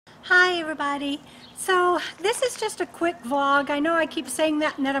Hi everybody. So this is just a quick vlog. I know I keep saying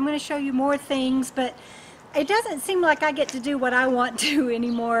that and that I'm going to show you more things, but it doesn't seem like I get to do what I want to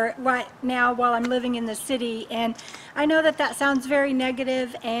anymore right now while I'm living in the city. And I know that that sounds very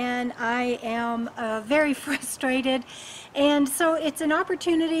negative, and I am very frustrated. And so it's an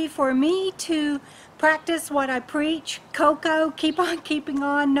opportunity for me to practice what I preach. KOKO, keep on keeping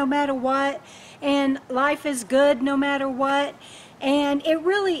on no matter what. And life is good no matter what. And it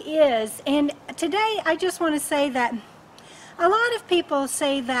really is. And today I just want to say that a lot of people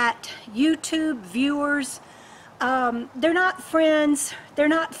say that YouTube viewers, they're not friends, they're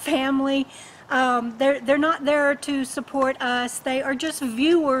not family, they're not there to support us. They are just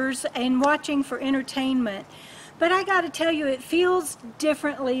viewers and watching for entertainment. But I got to tell you, it feels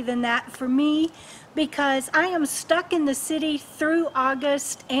differently than that for me, because I am stuck in the city through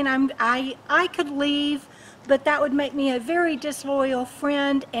August, and I could leave, but that would make me a very disloyal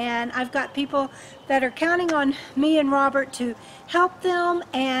friend, and I've got people that are counting on me and Robert to help them,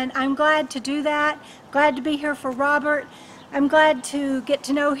 and I'm glad to do that. Glad to be here for Robert. I'm glad to get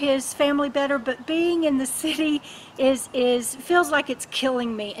to know his family better, but being in the city feels like it's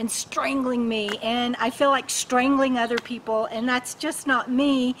killing me and strangling me, and I feel like strangling other people, and that's just not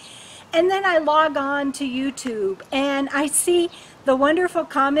me. And then I log on to YouTube and I see the wonderful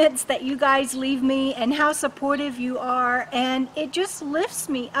comments that you guys leave me and how supportive you are, and it just lifts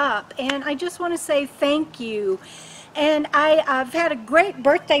me up, and I just want to say thank you. And I've had a great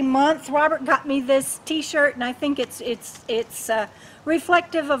birthday month. Robert got me this t-shirt, and I think it's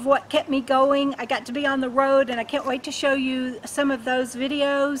reflective of what kept me going. I got to be on the road, and I can't wait to show you some of those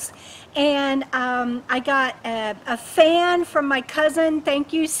videos. And I got a fan from my cousin.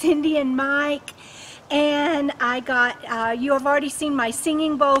 Thank you, Cindy and Mike. And I got, you have already seen my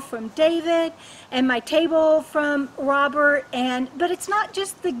singing bowl from David and my table from Robert, but it's not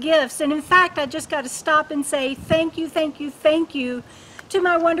just the gifts. And in fact, I just got to stop and say thank you, thank you, thank you to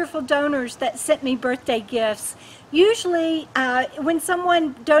my wonderful donors that sent me birthday gifts. Usually, when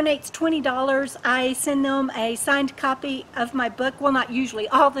someone donates $20, I send them a signed copy of my book. Well, not usually,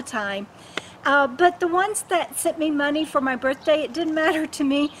 all the time. But the ones that sent me money for my birthday, it didn't matter to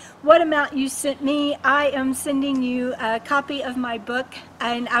me what amount you sent me. I am sending you a copy of my book,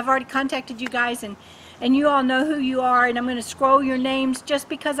 and I've already contacted you guys, and you all know who you are, and I'm going to scroll your names just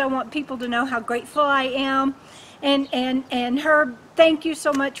because I want people to know how grateful I am. And Herb, thank you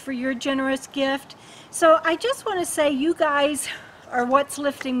so much for your generous gift. So I just want to say you guys are what's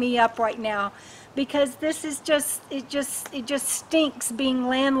lifting me up right now, because this is just, it just stinks being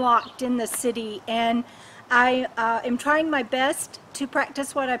landlocked in the city. And I am trying my best to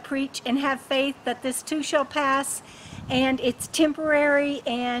practice what I preach and have faith that this too shall pass, and it's temporary.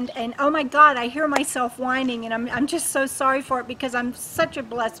 And oh my God, I hear myself whining, and I'm just so sorry for it, because I'm such a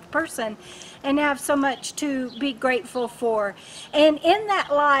blessed person and have so much to be grateful for. And in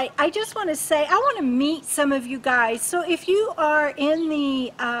that light, I just want to say, I want to meet some of you guys. So if you are in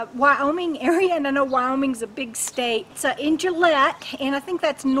the Wyoming area, and I know Wyoming's a big state, it's in Gillette, and I think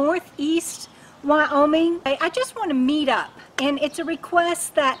that's northeast Wyoming. I just want to meet up, and it's a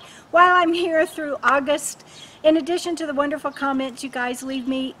request that while I'm here through August, in addition to the wonderful comments you guys leave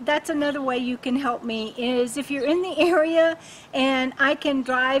me, that's another way you can help me, is if you're in the area and I can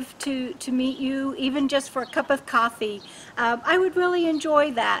drive to meet you, even just for a cup of coffee, I would really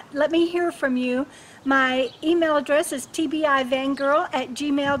enjoy that. Let me hear from you. My email address is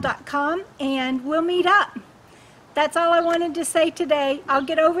tbivangirl@gmail.com, and we'll meet up. That's all I wanted to say today. I'll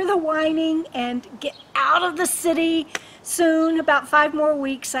get over the whining and get out of the city soon, about 5 more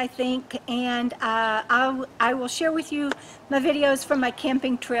weeks, I think, and I will share with you my videos from my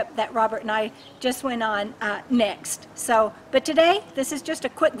camping trip that Robert and I just went on next. So, but today, this is just a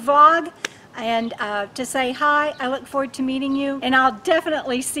quick vlog, and to say hi. I look forward to meeting you, and I'll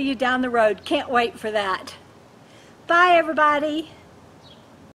definitely see you down the road. Can't wait for that. Bye, everybody.